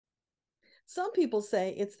Some people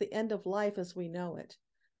say it's the end of life as we know it,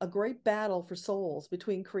 a great battle for souls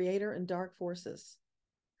between creator and dark forces.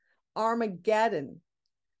 Armageddon,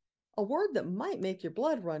 a word that might make your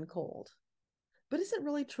blood run cold. But is it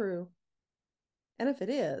really true? And if it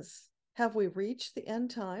is, have we reached the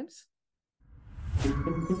end times?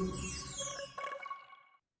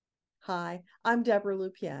 Hi, I'm Debbra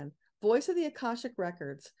Lupien, voice of the Akashic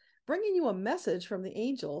Records, bringing you a message from the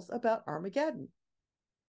angels about Armageddon.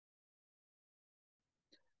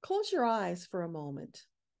 Close your eyes for a moment.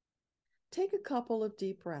 Take a couple of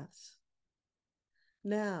deep breaths.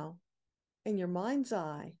 Now, in your mind's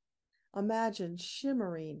eye, imagine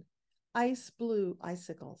shimmering ice blue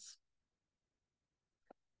icicles.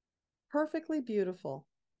 Perfectly beautiful,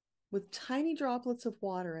 with tiny droplets of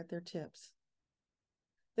water at their tips.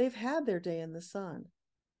 They've had their day in the sun,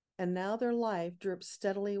 and now their life drips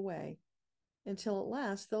steadily away until at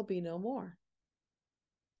last there'll be no more.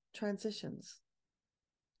 Transitions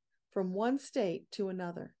from one state to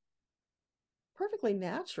another. Perfectly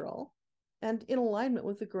natural and in alignment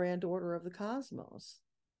with the grand order of the cosmos.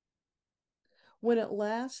 When at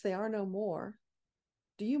last they are no more,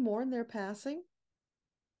 do you mourn their passing?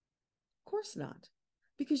 Of course not,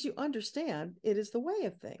 because you understand it is the way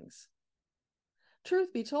of things.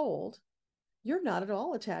 Truth be told, you're not at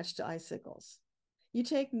all attached to icicles. You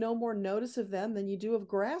take no more notice of them than you do of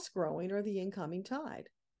grass growing or the incoming tide.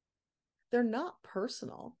 They're not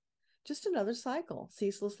personal, just another cycle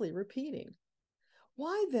ceaselessly repeating.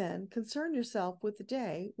 Why then concern yourself with the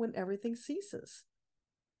day when everything ceases?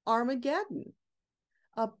 Armageddon,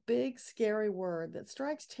 a big scary word that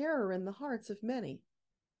strikes terror in the hearts of many.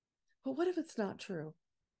 But what if it's not true?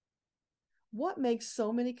 What makes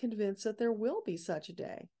so many convinced that there will be such a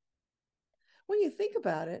day? When you think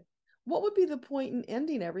about it, what would be the point in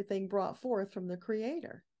ending everything brought forth from the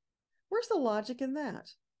Creator? Where's the logic in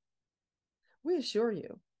that? We assure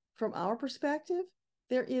you, from our perspective,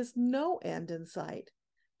 there is no end in sight,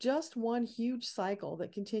 just one huge cycle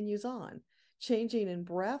that continues on, changing in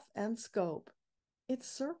breadth and scope. It's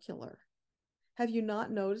circular. Have you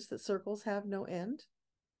not noticed that circles have no end?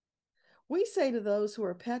 We say to those who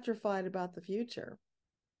are petrified about the future,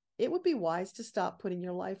 it would be wise to stop putting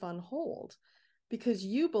your life on hold because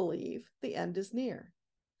you believe the end is near.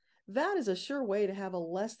 That is a sure way to have a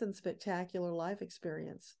less than spectacular life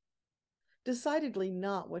experience. Decidedly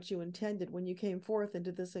not what you intended when you came forth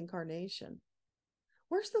into this incarnation.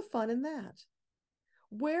 Where's the fun in that?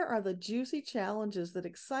 Where are the juicy challenges that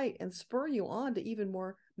excite and spur you on to even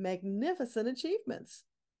more magnificent achievements?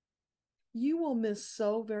 You will miss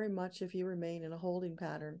so very much if you remain in a holding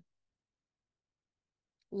pattern.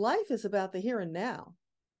 Life is about the here and now,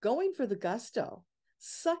 going for the gusto,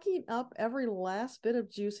 sucking up every last bit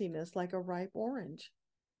of juiciness like a ripe orange.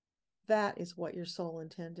 That is what your soul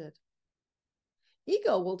intended.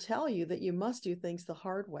 Ego will tell you that you must do things the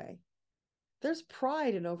hard way. There's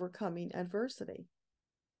pride in overcoming adversity.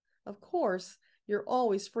 Of course, you're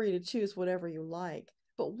always free to choose whatever you like,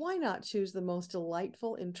 but why not choose the most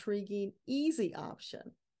delightful, intriguing, easy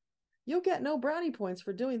option? You'll get no brownie points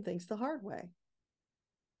for doing things the hard way.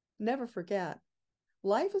 Never forget,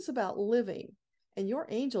 life is about living, and your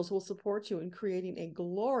angels will support you in creating a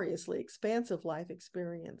gloriously expansive life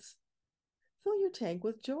experience. Fill your tank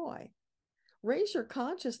with joy. Raise your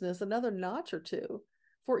consciousness another notch or two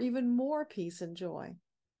for even more peace and joy.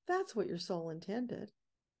 That's what your soul intended.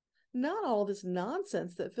 Not all this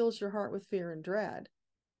nonsense that fills your heart with fear and dread.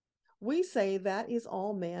 We say that is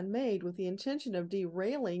all man-made with the intention of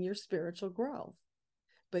derailing your spiritual growth.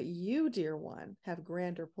 But you, dear one, have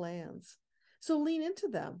grander plans. So lean into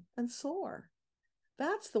them and soar.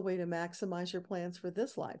 That's the way to maximize your plans for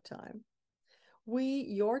this lifetime. We,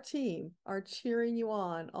 your team, are cheering you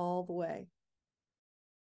on all the way.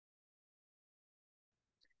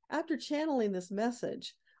 After channeling this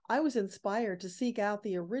message, I was inspired to seek out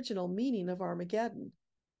the original meaning of Armageddon.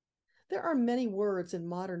 There are many words in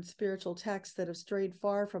modern spiritual texts that have strayed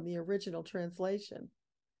far from the original translation.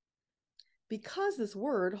 Because this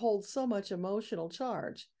word holds so much emotional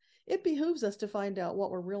charge, it behooves us to find out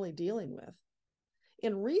what we're really dealing with.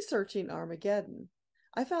 In researching Armageddon,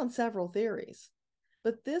 I found several theories,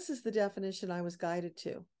 but this is the definition I was guided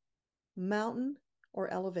to: mountain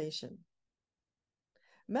or elevation.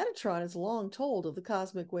 Metatron has long told of the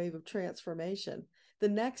cosmic wave of transformation, the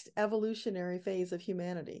next evolutionary phase of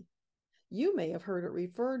humanity. You may have heard it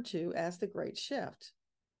referred to as the Great Shift.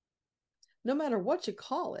 No matter what you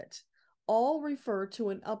call it, all refer to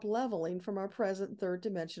an upleveling from our present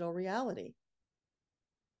third-dimensional reality.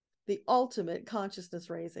 The ultimate consciousness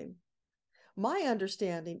raising. My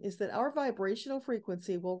understanding is that our vibrational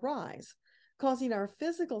frequency will rise, causing our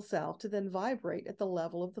physical self to then vibrate at the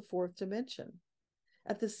level of the fourth dimension.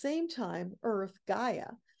 At the same time, Earth,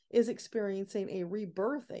 Gaia, is experiencing a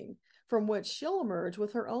rebirthing from which she'll emerge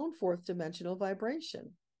with her own fourth dimensional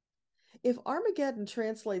vibration. If Armageddon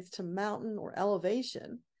translates to mountain or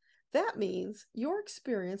elevation, that means your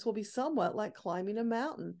experience will be somewhat like climbing a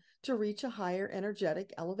mountain to reach a higher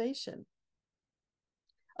energetic elevation.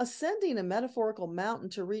 Ascending a metaphorical mountain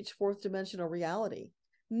to reach fourth dimensional reality,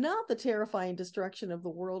 not the terrifying destruction of the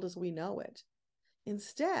world as we know it.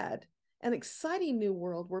 Instead, an exciting new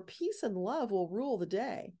world where peace and love will rule the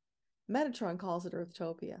day. Metatron calls it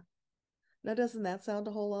Earthtopia. Now, doesn't that sound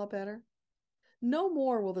a whole lot better? No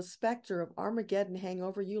more will the specter of Armageddon hang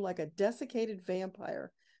over you like a desiccated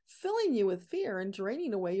vampire, filling you with fear and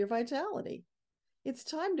draining away your vitality. It's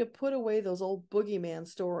time to put away those old boogeyman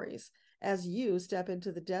stories as you step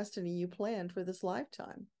into the destiny you planned for this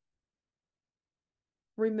lifetime.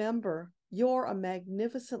 Remember, you're a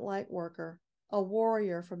magnificent light worker, a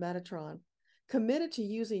warrior for Metatron, committed to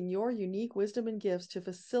using your unique wisdom and gifts to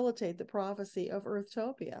facilitate the prophecy of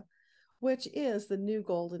Earthtopia, which is the new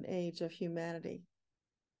golden age of humanity.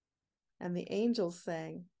 And the angels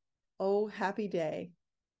sang, "Oh, happy day."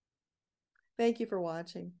 Thank you for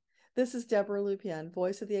watching. This is Debbra Lupien,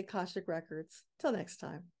 voice of the Akashic Records. Till next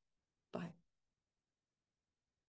time. Bye.